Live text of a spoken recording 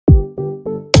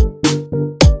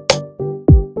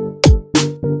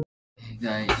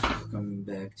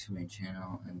back to my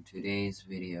channel, and today's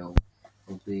video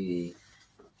will be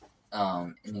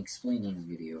an explaining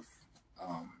video.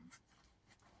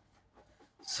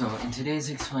 So in today's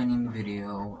explaining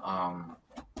video, I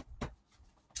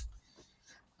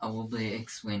will be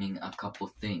explaining a couple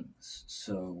things.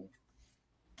 So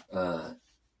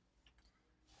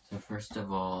first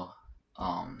of all,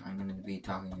 I'm going to be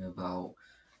talking about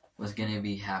what's going to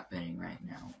be happening right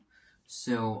now.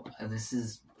 So this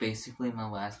is basically my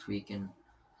last weekend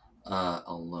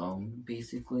alone,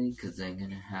 basically, because I'm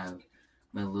gonna have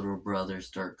my little brother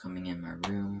start coming in my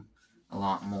room a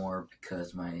lot more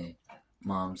because my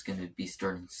mom's gonna be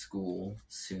starting school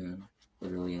soon,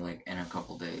 literally like in a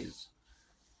couple days.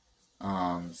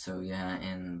 So yeah,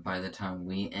 and by the time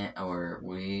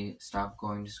we stop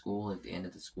going to school at the end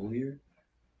of the school year,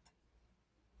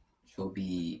 she'll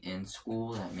be in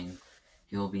school. That means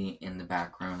he'll be in the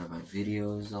background of my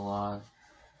videos a lot.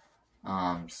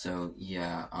 So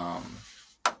yeah,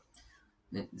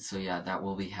 that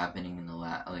will be happening in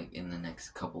in the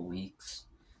next couple weeks.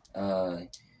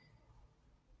 But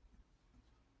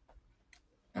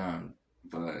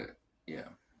yeah.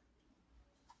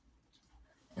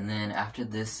 And then after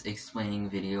this explaining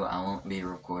video, I won't be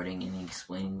recording any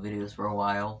explaining videos for a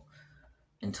while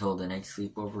until the next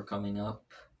sleepover coming up,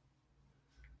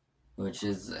 which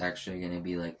is actually going to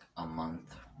be like a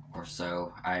month or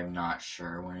so. I'm not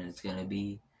sure when it's going to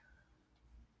be.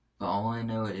 But all I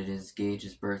know, it is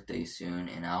Gage's birthday soon,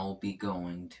 and I will be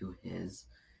going to his,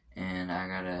 and I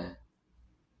gotta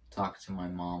talk to my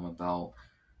mom about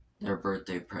their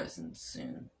birthday presents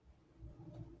soon.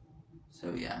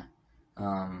 So yeah.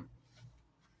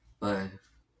 But if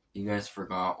you guys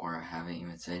forgot or I haven't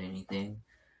even said anything,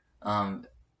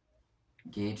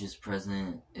 Gage's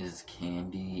present is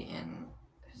candy and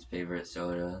his favorite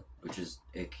soda, which is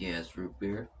AKS root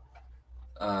beer.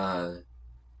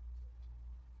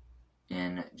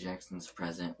 And Jackson's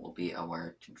present will be a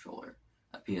wired controller,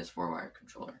 a PS4 wired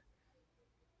controller.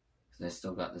 Because I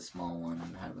still got the small one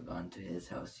and haven't gone to his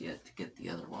house yet to get the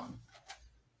other one.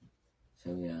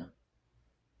 So yeah.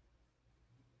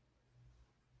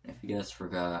 If you guys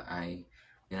forgot, I'm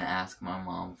gonna ask my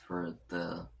mom for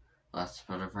the last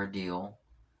part of our deal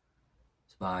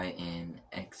to buy an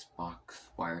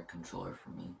Xbox wired controller for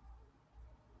me.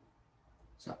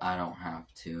 So I don't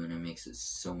have to, and it makes it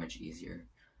so much easier.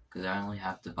 Because I only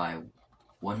have to buy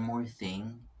one more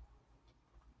thing.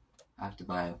 I have to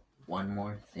buy one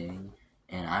more thing,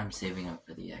 and I'm saving up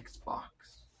for the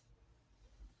Xbox.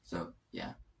 So,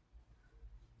 yeah.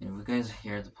 And if you guys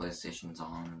hear the PlayStation's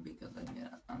on, because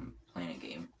I'm playing a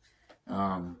game.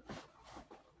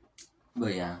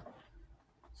 But yeah.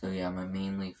 So yeah, my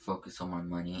mainly focus on my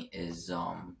money is,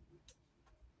 a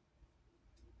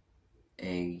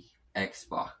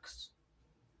Xbox.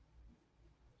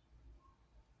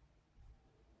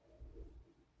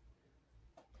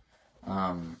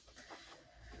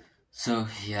 So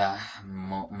yeah,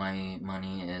 my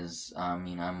money is, I'm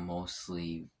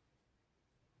mostly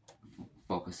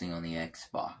focusing on the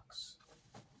Xbox.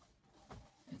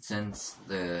 And since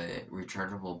the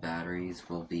rechargeable batteries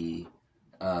will be,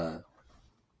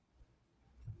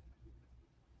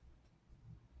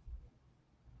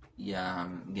 yeah,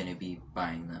 I'm gonna be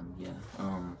buying them, yeah.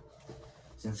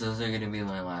 Since those are gonna be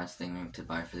my last thing to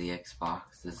buy for the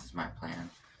Xbox, this is my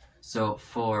plan. So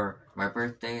for my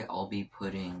birthday, I'll be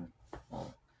putting,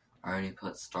 well, I already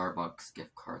put Starbucks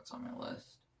gift cards on my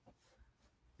list.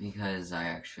 Because I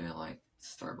actually like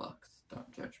Starbucks.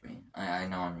 Don't judge me. I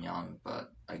know I'm young,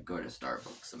 but I go to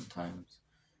Starbucks sometimes.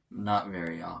 Not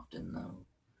very often, though.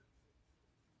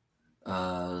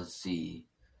 Let's see.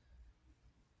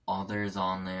 All there's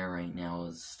on there right now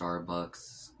is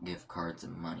Starbucks, gift cards,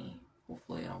 and money.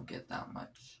 Hopefully I don't get that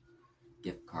much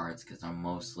gift cards, because I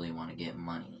mostly want to get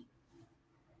money.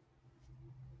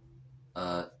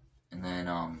 And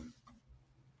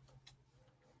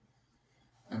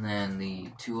then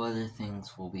the two other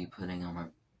things we'll be putting on my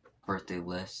birthday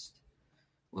list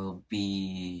will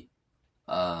be,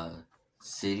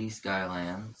 City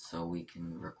Skylines, so we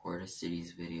can record a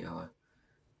Cities video,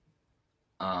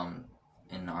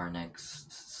 in our next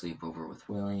sleepover with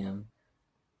William,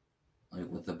 like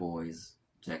with the boys,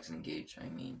 Jackson and Gage, I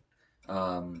mean.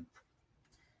 And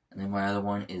then my other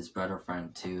one is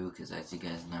Battlefront 2, because as you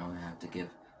guys know, I have to give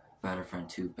Battlefront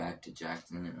 2 back to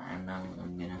Jackson, and I know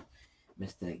I'm gonna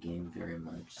miss that game very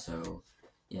much, so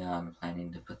yeah, I'm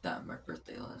planning to put that on my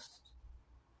birthday list.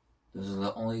 Those are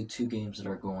the only two games that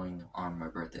are going on my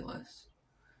birthday list.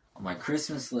 On my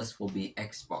Christmas list will be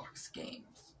Xbox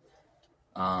games.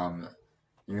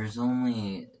 There's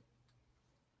only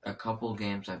a couple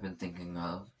games I've been thinking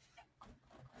of.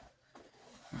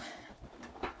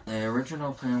 The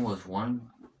original plan was one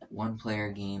player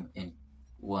game and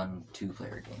one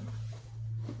 2-player game.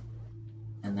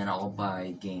 And then I'll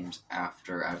buy games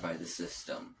after I buy the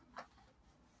system.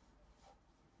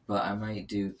 But I might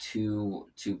do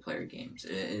two-player games.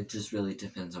 It just really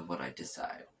depends on what I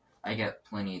decide. I got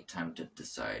plenty of time to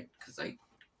decide because it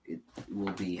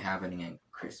will be happening at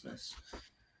Christmas.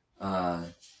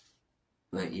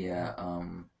 But yeah,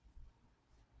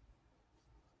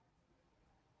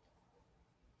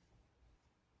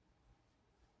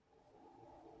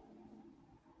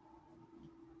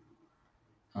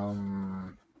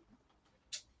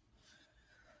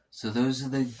 so those are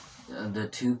the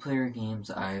 2-player games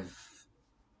are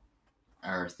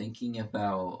thinking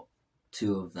about.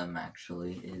 Two of them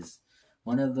actually is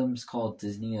one of them's called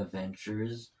Disney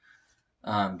Adventures.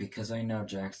 Because I know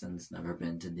Jackson's never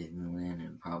been to Disneyland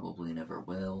and probably never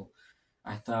will.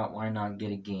 I thought, why not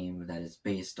get a game that is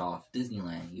based off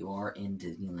Disneyland? You are in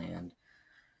Disneyland.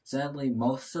 Sadly,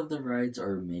 most of the rides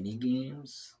are mini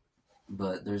games,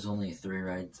 but there's only 3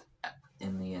 rides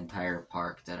in the entire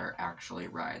park that are actually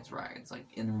rides, like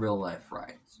in real life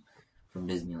rides from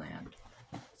Disneyland.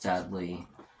 Sadly,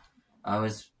 I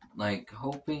was like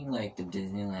hoping like the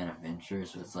Disneyland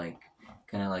Adventures was like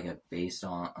kind of like a based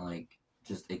on like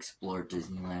just explore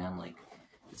Disneyland, like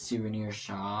souvenir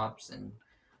shops, and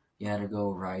you had to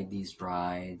go ride these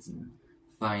rides and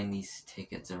find these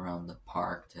tickets around the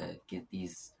park to get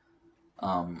these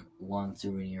one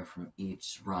souvenir from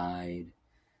each ride.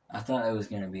 I thought it was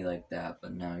gonna be like that,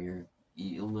 but now you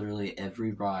literally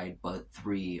every ride but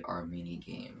 3 are mini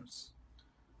games.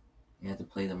 You have to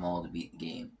play them all to beat the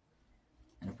game.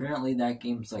 And apparently that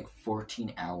game's like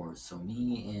 14 hours, so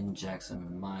me and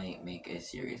Jackson might make a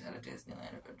series out of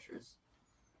Disneyland Adventures.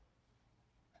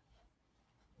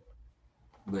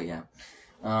 But yeah.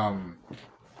 And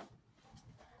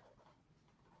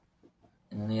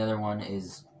then the other one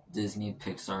is Disney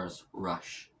Pixar's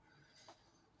Rush.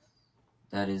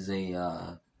 That is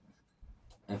a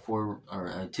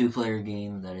 2-player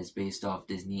game that is based off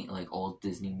Disney, like old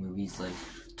Disney movies, like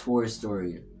Toy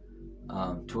Story,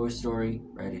 Ratatouille,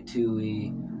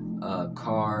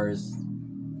 Cars,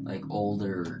 like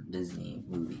older Disney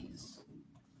movies.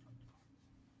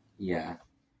 Yeah.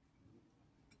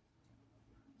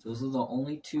 So those are the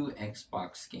only 2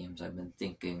 Xbox games I've been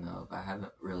thinking of. I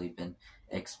haven't really been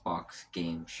Xbox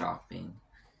game shopping.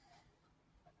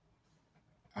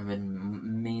 I've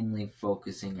been mainly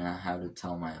focusing on how to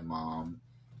tell my mom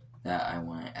that I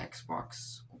want an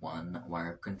Xbox One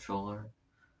wire controller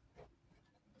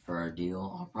for our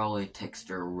deal. I'll probably text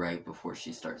her right before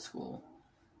she starts school.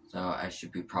 So I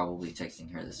should be probably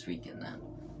texting her this weekend then.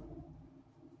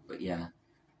 But yeah.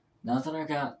 Now that I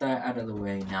got that out of the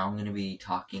way, now I'm going to be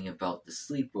talking about the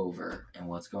sleepover and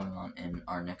what's going on in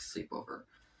our next sleepover.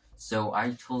 So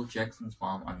I told Jackson's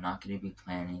mom I'm not going to be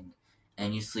planning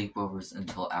any sleepovers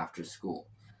until after school.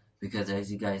 Because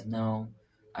as you guys know,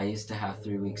 I used to have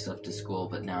 3 weeks left to school,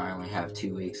 but now I only have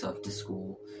 2 weeks left to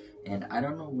school. And I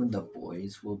don't know when the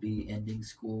boys will be ending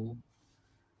school.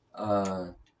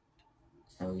 So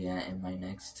yeah, in my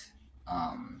next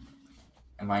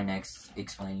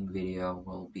explaining video,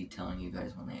 we'll be telling you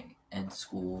guys when they end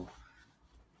school.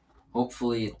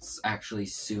 Hopefully it's actually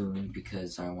soon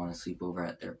because I want to sleep over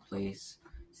at their place,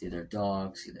 see their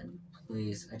dog, see their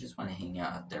place. I just want to hang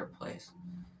out at their place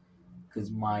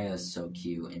because Maya's so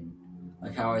cute, and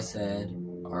like how I said,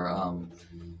 or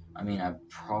I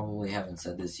probably haven't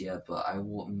said this yet, but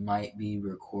might be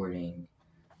recording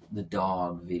the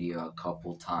dog video a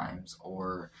couple times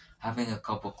or having a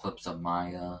couple clips of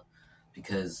Maya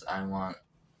because I want,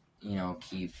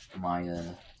 keep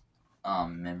Maya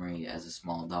memory as a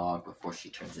small dog before she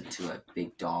turns into a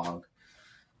big dog,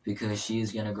 because she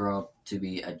is gonna grow up to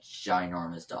be a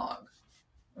ginormous dog.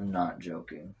 I'm not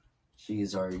joking. She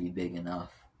is already big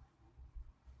enough.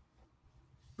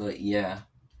 But yeah,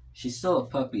 she's still a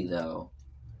puppy though,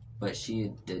 but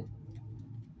she did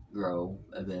grow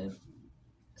a bit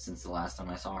since the last time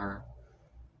I saw her.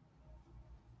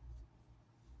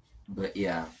 But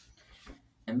yeah,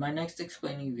 and my next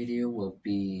explaining video will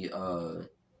be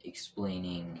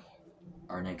explaining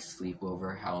our next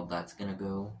sleepover, how that's gonna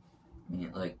go. I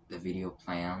mean, like the video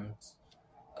plans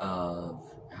of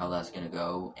how that's gonna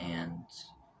go and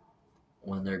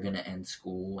when they're gonna end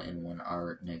school and when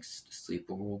our next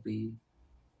sleepover will be.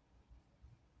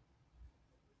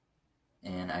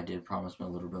 And I did promise my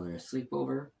little brother a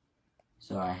sleepover,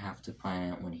 so I have to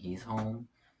plan it when he's home.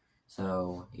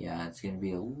 So yeah, it's gonna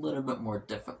be a little bit more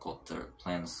difficult to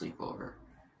plan a sleepover.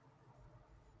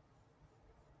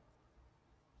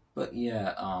 But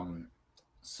yeah,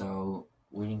 so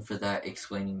waiting for that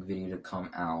explaining video to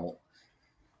come out.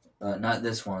 not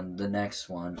this one, the next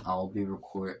one, I'll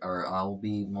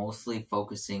be mostly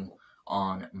focusing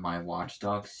on my Watch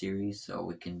Dogs series, so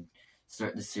we can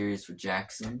start the series with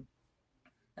Jackson.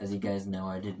 As you guys know,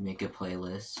 I did make a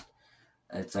playlist.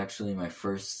 It's actually my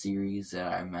first series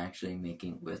that I'm actually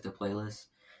making with a playlist,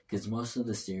 because most of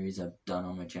the series I've done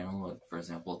on my channel, like for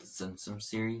example the Simpsons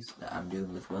series that I'm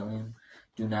doing with William,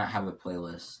 do not have a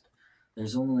playlist.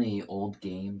 There's only old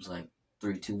games like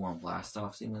 3-2-1 Blast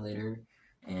Off Simulator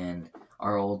and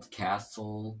our old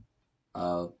Castle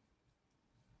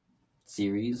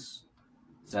series.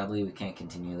 Sadly, we can't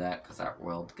continue that because that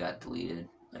world got deleted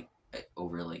like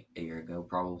over like a year ago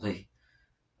probably.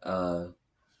 And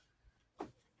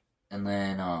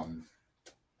then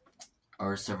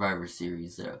our Survivor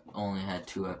series that only had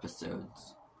 2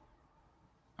 episodes.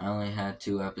 I only had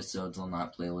 2 episodes on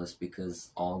that playlist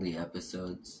because all the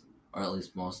episodes, or at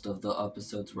least most of the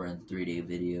episodes, were in 3-day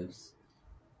videos.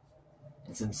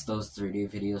 And since those 3-day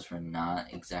videos were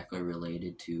not exactly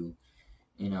related to,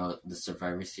 you know, the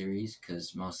Survivor series,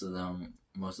 because most of the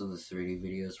 3-day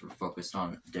videos were focused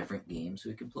on different games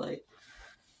we could play.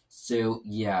 So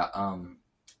yeah,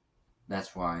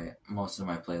 that's why most of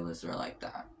my playlists are like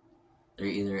that. They're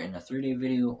either in a 3-day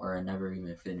video or I never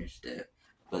even finished it.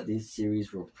 But these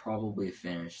series were probably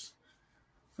finished.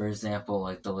 For example,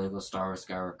 like the Lego Star Wars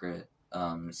Skywalker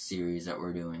series that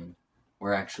we're doing.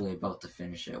 We're actually about to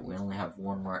finish it. We only have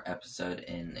 1 more episode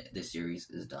and the series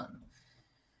is done.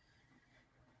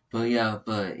 But yeah,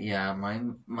 my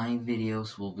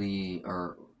videos will be,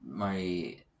 or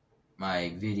my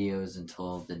videos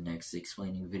until the next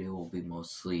explaining video will be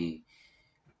mostly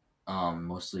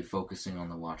focusing on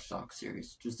the Watch Dogs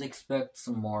series. Just expect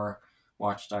some more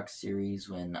Watch Dogs series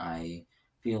when I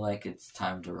feel like it's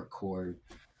time to record.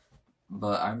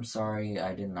 But I'm sorry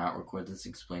I did not record this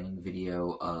explaining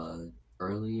video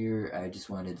earlier. I just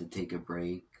wanted to take a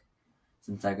break.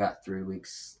 Since I got 3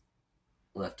 weeks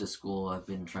left of school, I've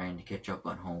been trying to catch up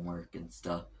on homework and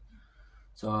stuff.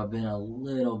 So I've been a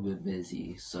little bit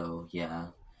busy, so yeah.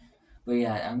 But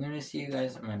yeah, I'm gonna see you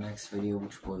guys in my next video,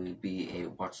 which will be a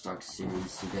Watch Dogs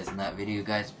series. See you guys in that video,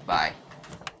 guys. Bye.